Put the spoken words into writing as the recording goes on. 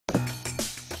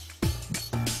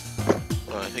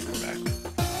think we're back.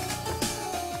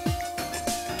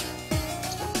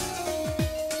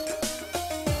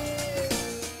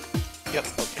 Yep,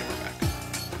 okay, we're back.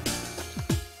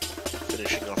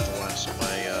 Finishing off the last of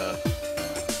my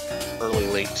early,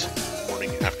 late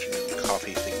morning, afternoon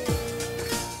coffee thing.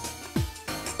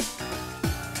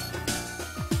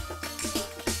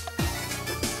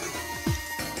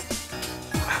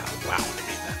 Wow, they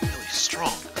made that really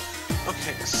strong.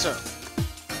 Okay, so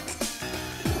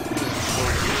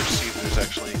over here, see if there's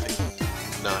actually anything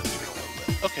not even a little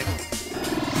bit. Okay.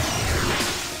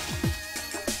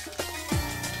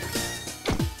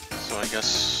 So I guess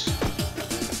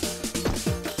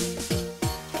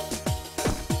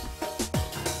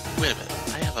wait a minute,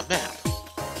 I have a map.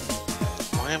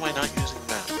 Why am I not using the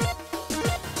map?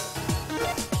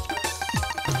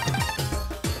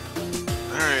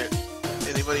 Alright,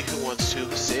 anybody who wants to,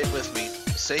 say it with me.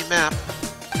 Say map.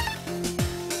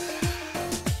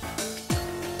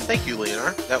 Thank you,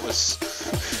 Leonard. That was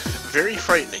very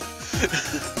frightening.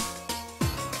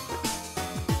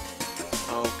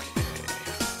 Okay.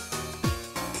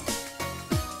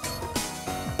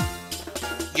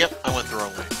 Yep, I went the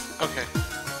wrong way. Okay.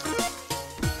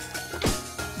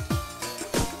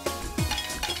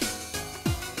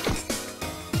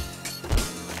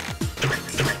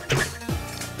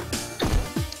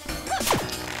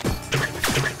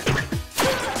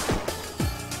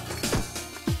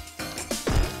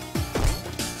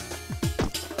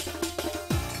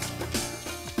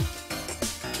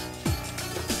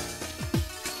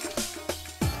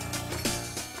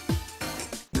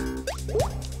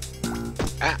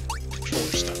 Ah,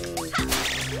 controller stuck.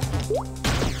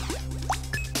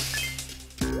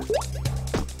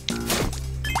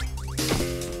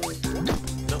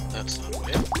 Nope, that's not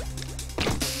it.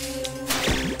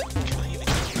 Can I even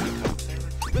get back up there?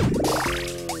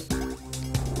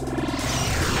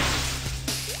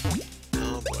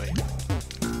 Oh boy.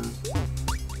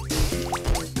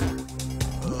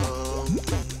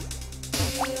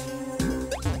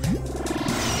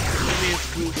 Maybe it's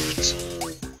goofed.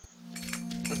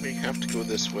 I may have to go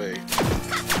this way.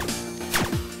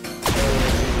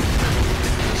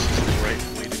 This is the right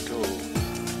way to go.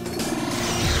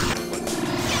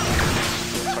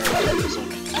 Fire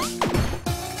zombie.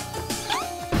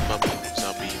 Mummy,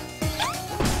 zombie.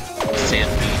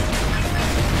 Sand bee.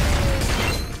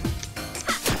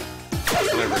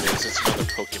 Whatever it is, it's another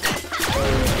Pokemon.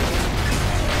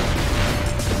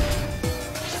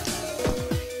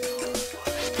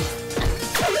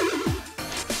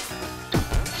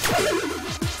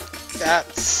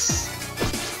 That's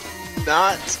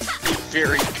not a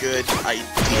very good idea.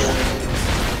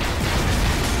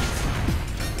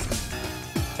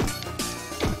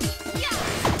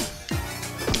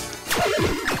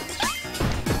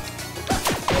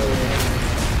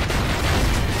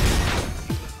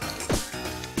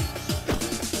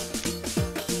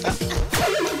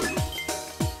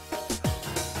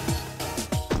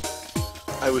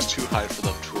 I was too high for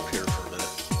them to appear for a minute.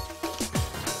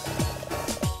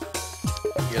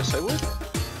 Yes, I would.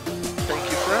 Thank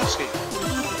you for asking.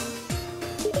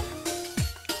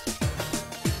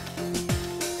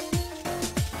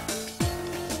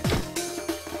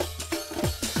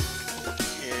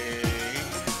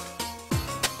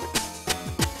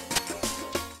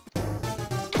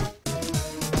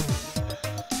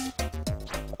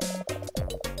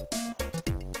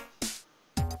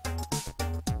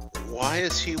 Why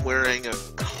is he wearing a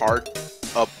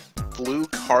blue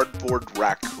cardboard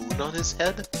raccoon on his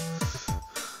head?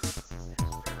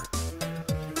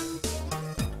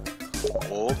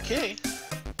 Okay.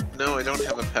 No, I don't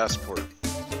have a passport.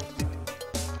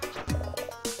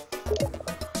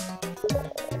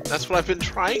 That's what I've been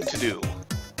trying to do.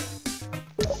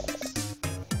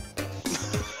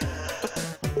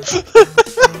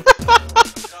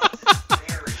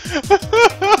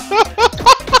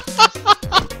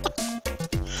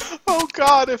 Oh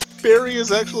god, if Barry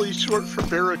is actually short for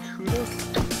Barracuda.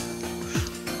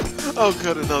 Oh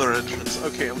good, another entrance.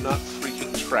 Okay, I'm not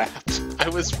freaking trapped. I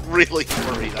was really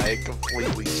worried I had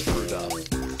completely screwed up.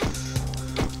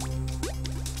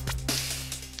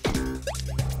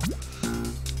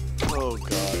 Oh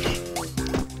gosh.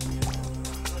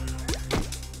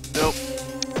 Nope.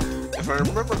 If I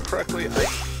remember correctly,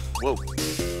 whoa.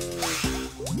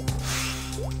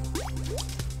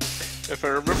 If I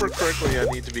remember correctly, I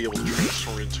need to be able to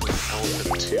transform into an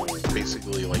elephant to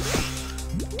basically, like,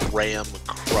 ram,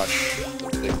 crush the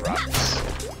big rocks.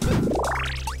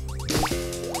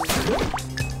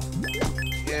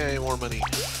 Yay, more money.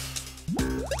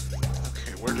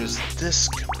 Okay, where does this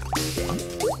come out?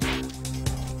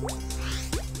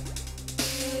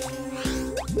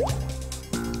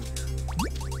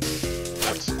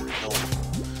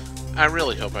 I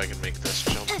really hope I can make this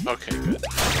jump. Okay, good.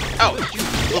 Oh, you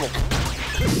little...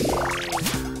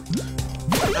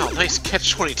 Oh, nice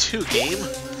catch-22, game.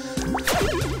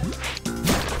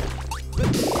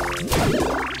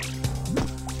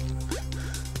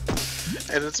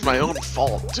 And it's my own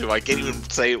fault, too. I can't even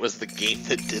say it was the game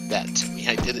that did that to me.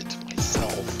 I did it to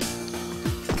myself.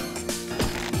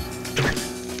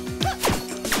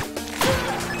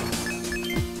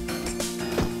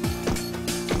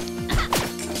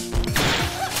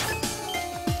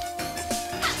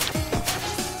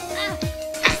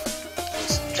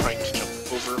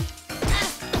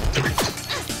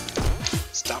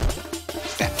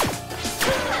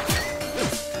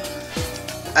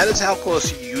 That is how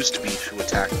close you used to be to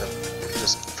attack them,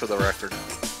 just for the record.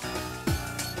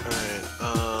 Alright,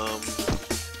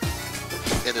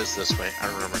 it is this way, I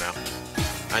remember now.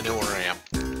 I know where I am.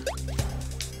 I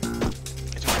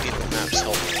don't need the map's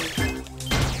help.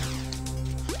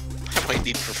 I might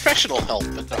need professional help,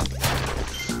 but not the map.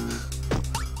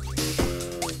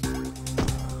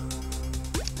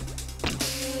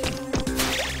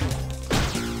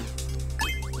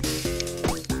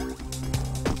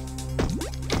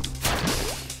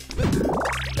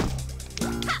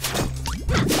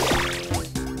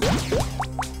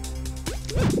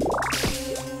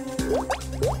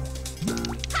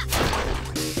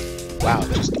 Wow,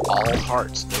 just all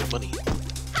hearts, no money.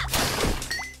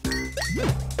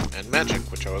 And magic,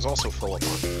 which I was also full up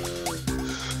on.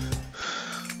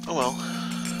 Oh well.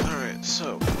 Alright,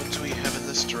 so, what do we have in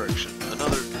this direction?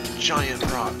 Another giant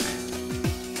rock.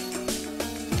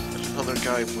 There's another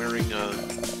guy wearing a...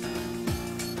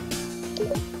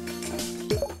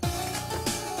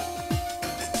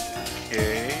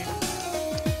 Okay...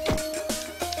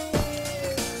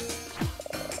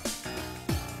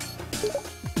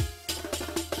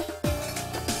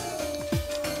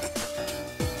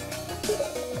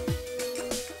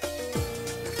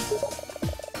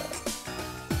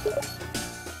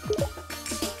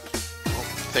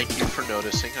 Thank you for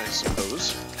noticing, I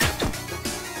suppose.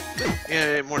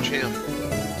 Yay, more jam.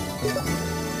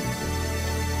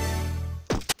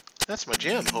 That's my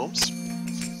jam, Holmes.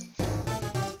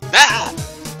 Ah!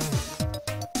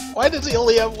 Why does he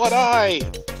only have one eye?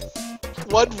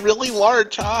 One really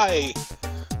large eye!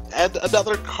 And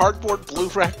another cardboard blue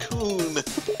raccoon!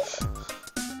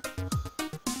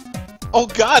 Oh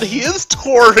god, he is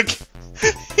Torg!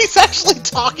 He's actually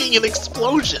talking in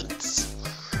explosions!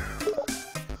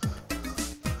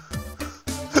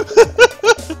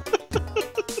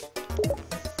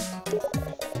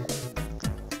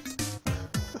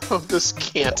 Oh, this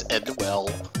can't end well.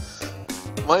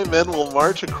 My men will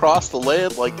march across the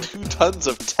land like 2 tons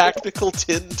of tactical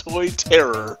tin toy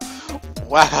terror.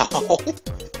 Wow.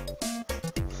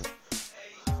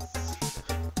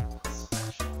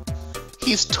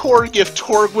 He's Torg if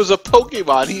Torg was a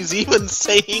Pokemon. He's even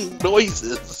saying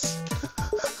noises.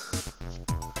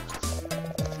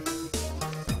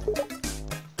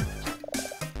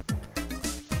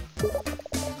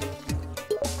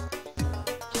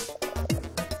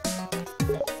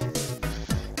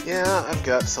 Yeah, I've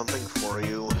got something for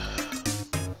you.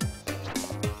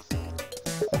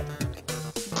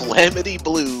 Calamity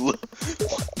Blue. What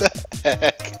the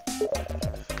heck?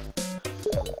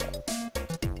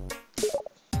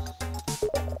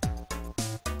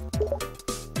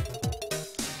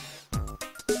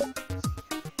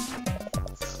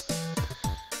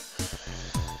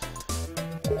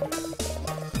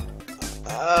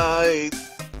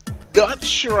 I'm not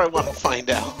sure I want to find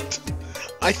out.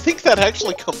 I think that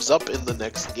actually comes up in the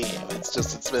next game. It's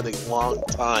just it's been a long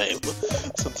time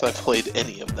since I played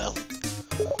any of them.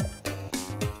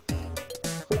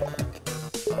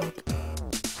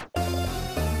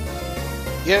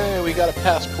 Yay, we got a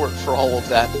passport for all of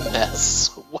that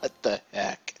mess. What the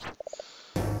heck?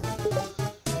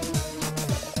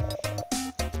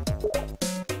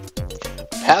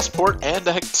 Passport and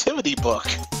activity book.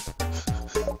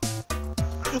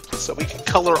 So we can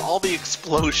color all the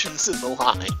explosions in the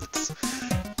lines.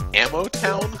 Ammo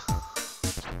Town?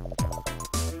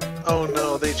 Oh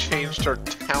no, they changed our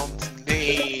town's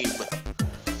name.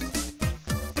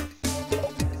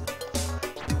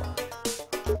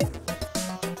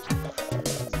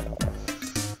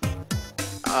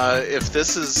 If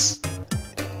this is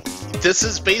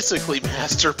basically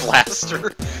Master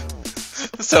Blaster.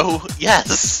 So,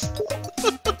 yes.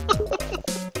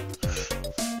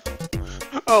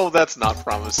 Oh, that's not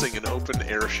promising. An open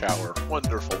air shower.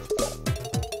 Wonderful.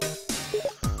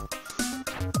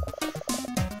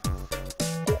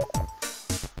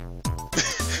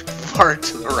 Far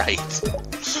to the right.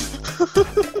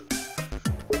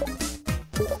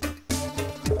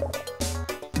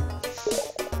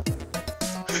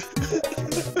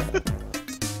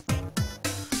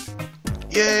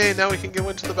 Yay, now we can go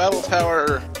into the battle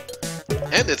tower!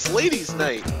 And it's ladies'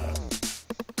 night!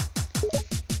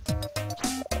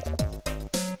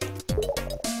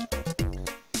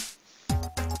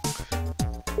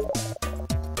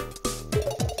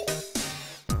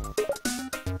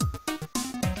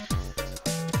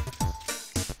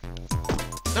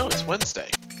 No, it's Wednesday.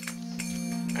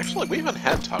 Actually, we haven't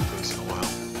had tacos in a while.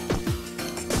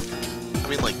 I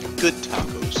mean, like, good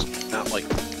tacos, not like...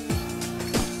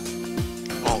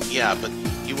 Well, yeah, but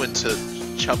you went to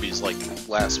Chubby's, like,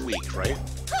 last week, right?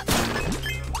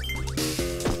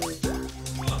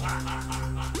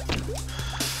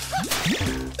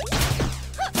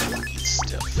 He's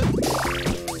stiff.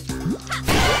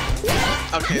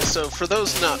 Okay, so for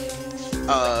those not,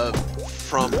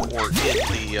 from or in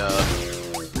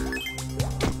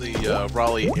the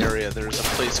Raleigh area, there's a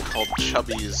place called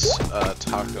Chubby's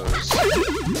Tacos,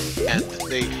 and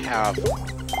they have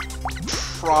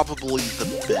probably the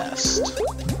best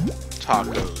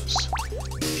tacos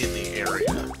in the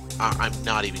area. I'm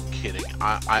not even kidding.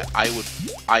 I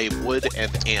would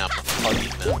and am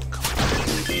plugging them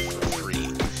completely for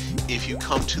free. If you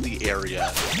come to the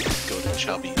area, go to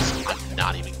Chubby's. I'm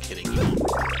not even kidding you.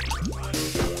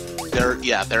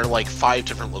 There are like 5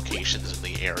 different locations in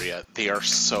the area. They are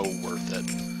so worth it.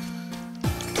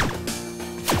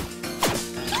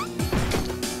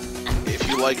 If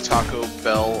you like Taco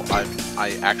Bell,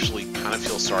 I actually kind of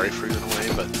feel sorry for you in a way,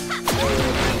 but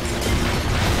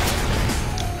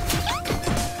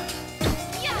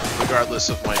regardless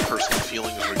of my personal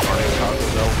feelings regarding Taco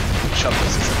Bell,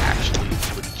 Chubby's is actually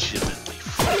legitimately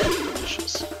freaking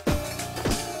delicious.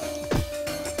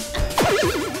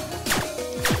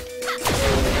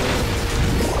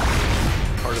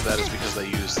 Part of that is because they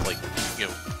use, like, you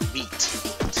know, meat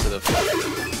instead of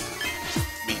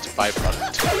meat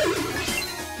byproduct.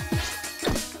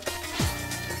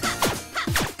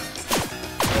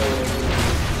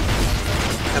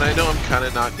 And I know I'm kind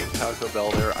of knocking Taco Bell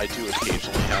there. I do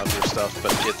occasionally have their stuff,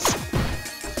 but it's...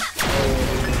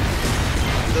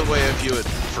 The way I view it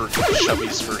for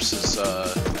Chubby's versus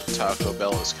Taco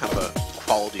Bell is kind of a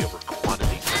quality over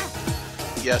quantity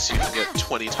thing. Yes, you can get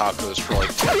 20 tacos for like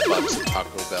 $10 at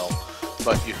Taco Bell,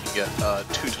 but you can get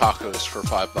 2 tacos for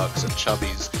 $5 at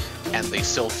Chubby's, and they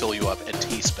still fill you up and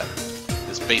taste better.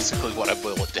 Is basically what I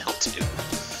boil it down to.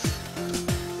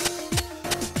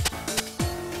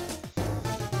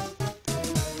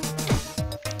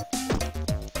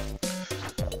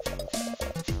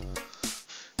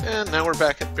 And now we're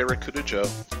back at Barracuda Joe,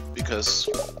 because...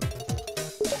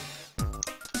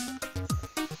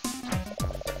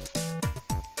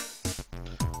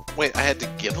 Wait, I had to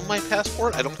give him my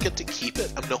passport? I don't get to keep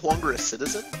it? I'm no longer a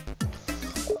citizen?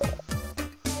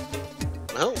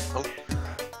 Well,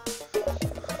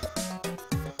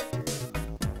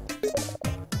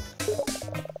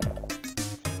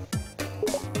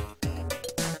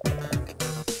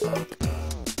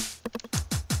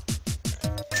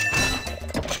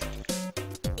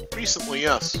 recently,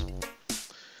 yes.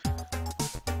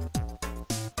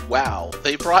 Wow,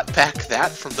 they brought back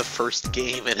that from the first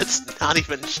game, and it's not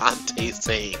even Shantae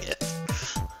saying it.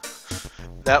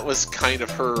 That was kind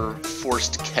of her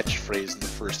forced catchphrase in the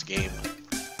first game.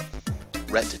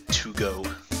 Reth to go.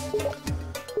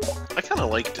 I kind of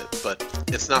liked it, but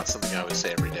it's not something I would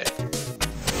say every day.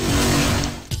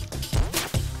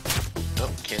 Oh,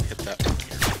 can't hit that one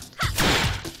here.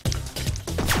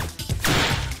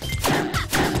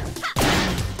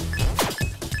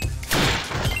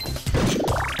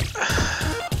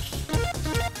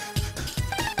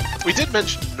 We did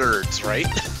mention nerds, right?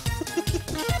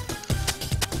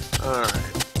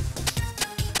 Alright.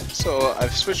 So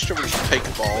I've switched over to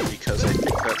Pokeball because I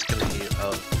think that's going to be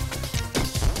of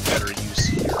better use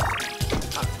here.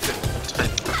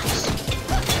 Time limits.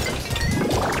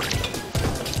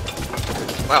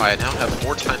 Wow, I now have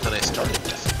more time than I started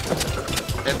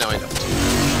with. And now I don't.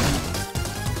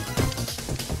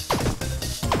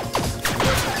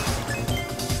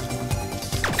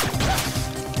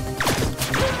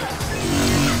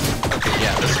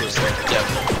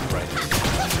 Definitely right.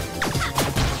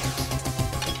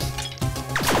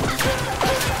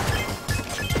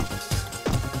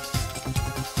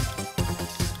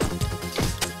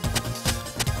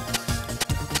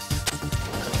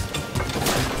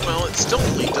 Well, it still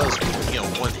only does, you know,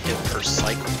 1 hit per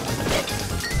cycle.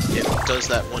 It does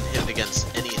that 1 hit against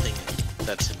anything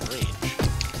that's in range.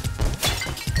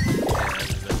 And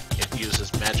it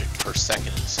uses magic per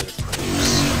second instead of per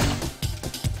use.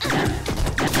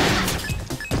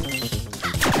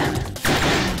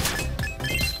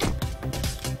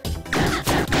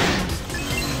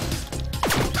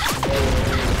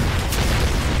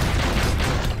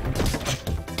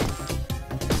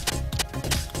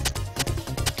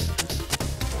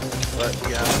 But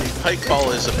yeah, the pike ball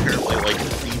is apparently like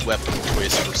the weapon of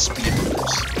choice for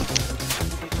speedrunners.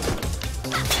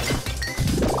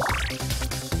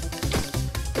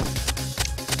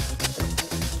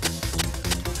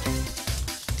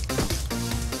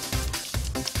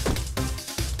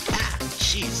 Ah,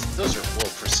 jeez, those are low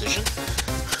precision.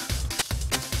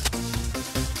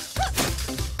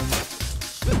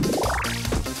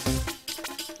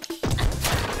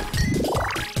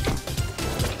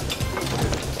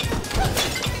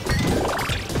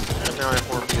 Now I have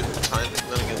more mutant time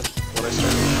than against what I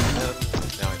started with,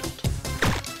 and now I don't.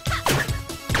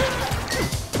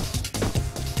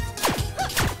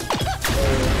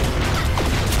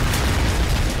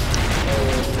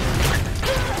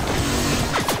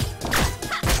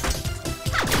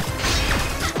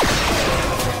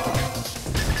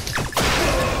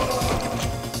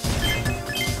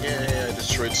 Yay, I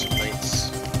destroyed some knights.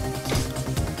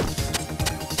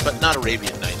 But not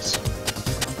Arabian knights.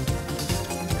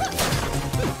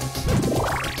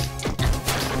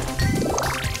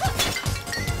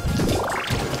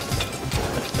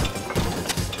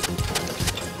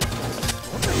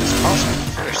 Possible to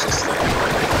finish this thing at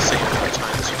the same amount of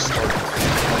time as you started.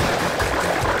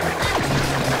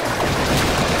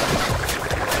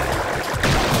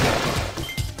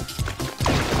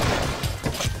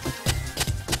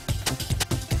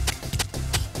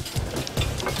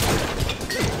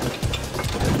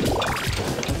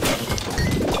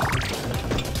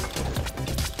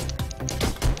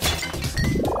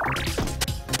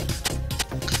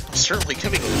 I'm certainly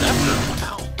giving it an effort.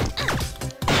 Wow.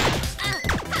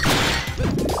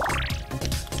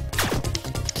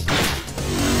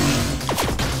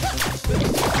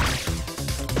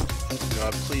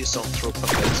 Please don't throw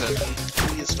puppets at me.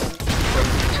 Please don't.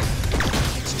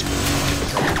 It's too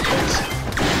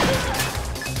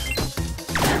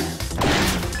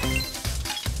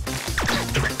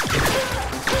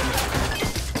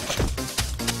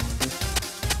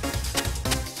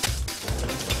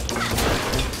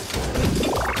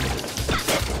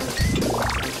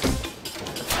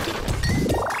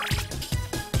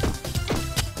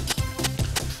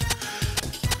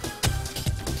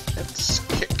Let's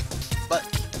kick butt.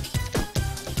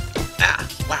 Ah,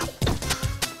 wow.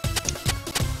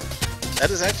 That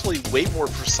is actually way more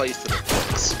precise than it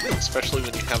looks, especially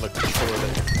when you have a controller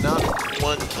that you're not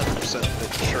 100%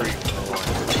 sure you can rely on.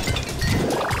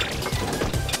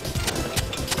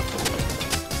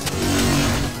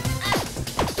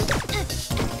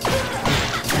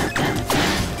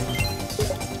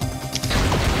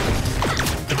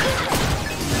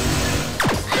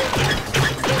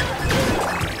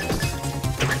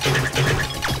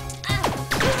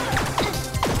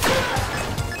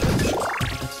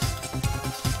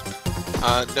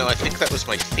 No, I think that was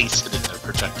my face hitting their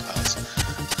projectiles.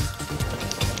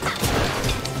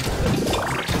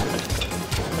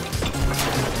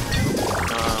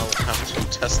 I'll have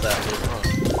to test that later on.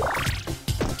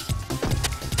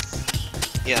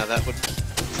 Yeah, that would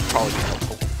probably be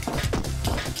helpful.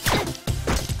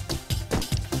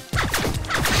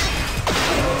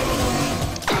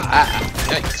 Ah,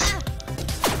 yikes.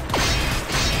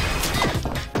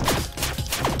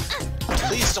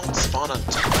 Please don't spawn on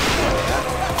top like that.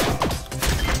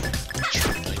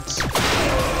 Sure, knights.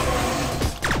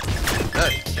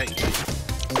 Hey.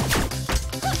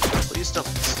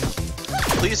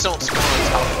 Please don't spawn on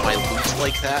top of my loot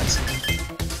like that.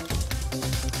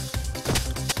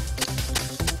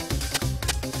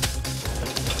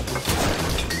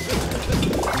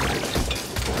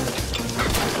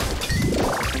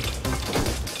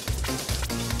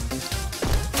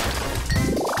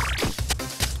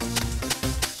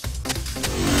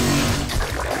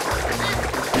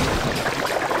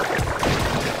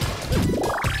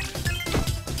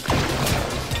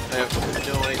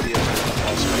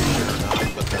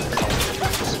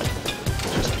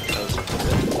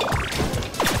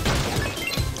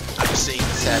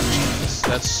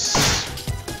 That's...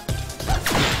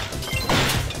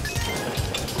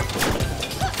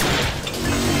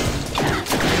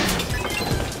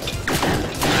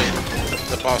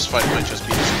 the boss fight might just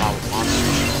be this mob of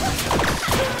monsters.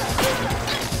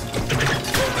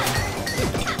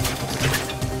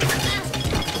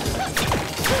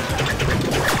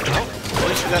 Well, at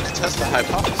least we got to test the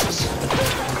hypothesis.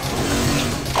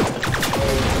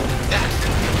 Yeah.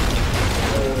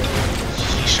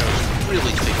 He shows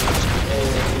really think that's good.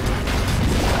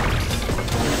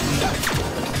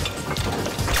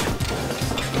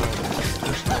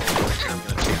 I'm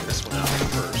going to take this one out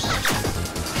first.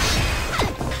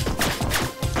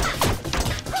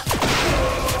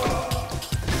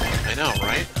 I know,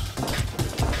 right?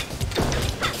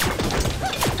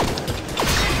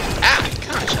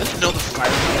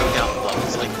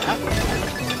 like that.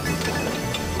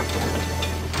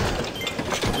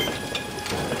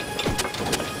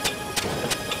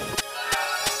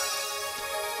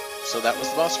 So that was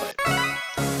the boss fight.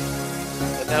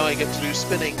 And now I get to do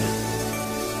spinning.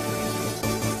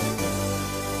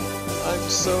 I'm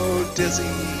so dizzy.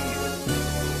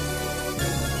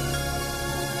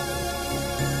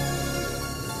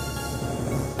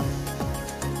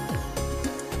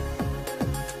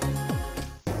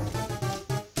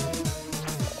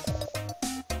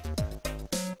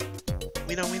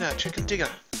 Weena, chicken digger.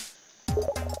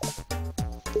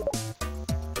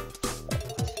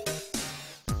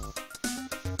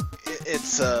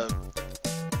 It's a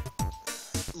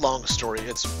long story.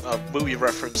 It's a movie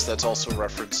reference that's also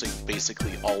referencing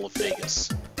basically all of Vegas.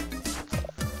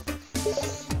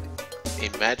 A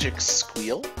magic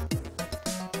squeal?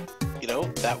 You know,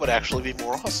 that would actually be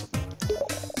more awesome.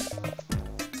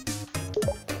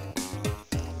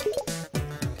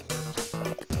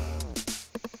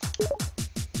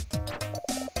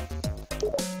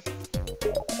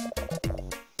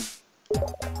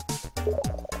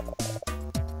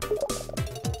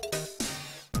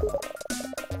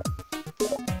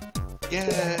 Yay!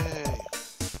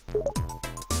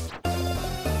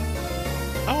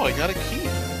 Oh, I got a key.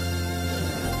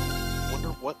 Wonder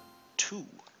what to.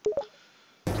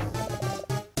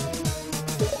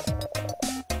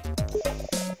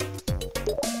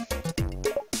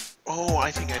 Oh, I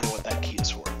think I know what that key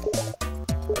is for.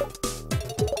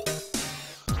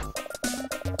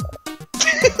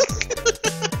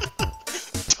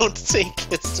 Don't say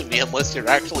kiss to me unless you're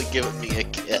actually giving me a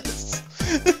kiss.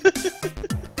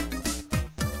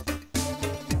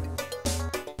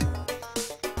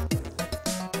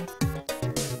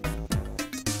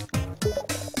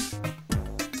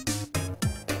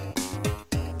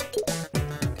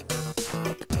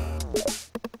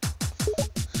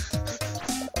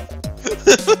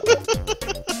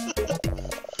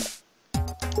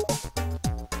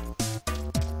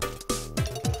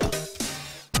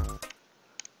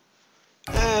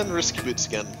 And risky boots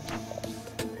again.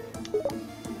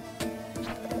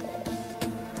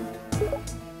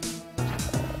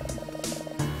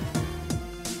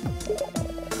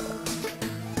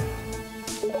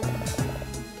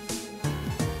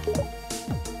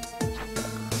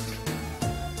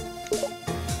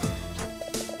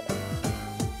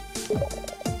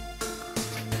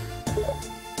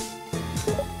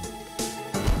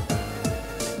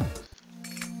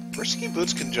 Risky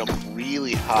Boots can jump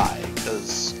really high,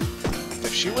 because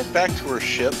if she went back to her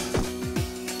ship,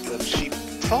 then she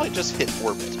probably just hit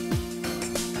orbit.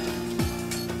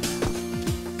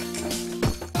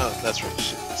 Oh, that's right,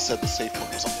 she said the safe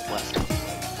point was on the left.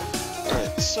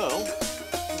 Alright, so,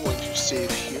 I'm going to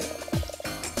save here.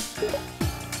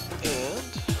 And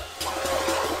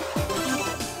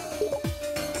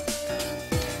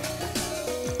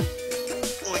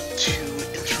I'm going to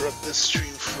interrupt this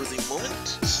stream for the moment,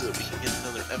 so that we can get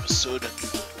another episode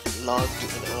logged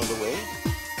and out of the way.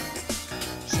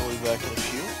 So I'll be back in a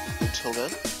few. Until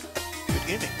then, good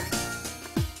gaming.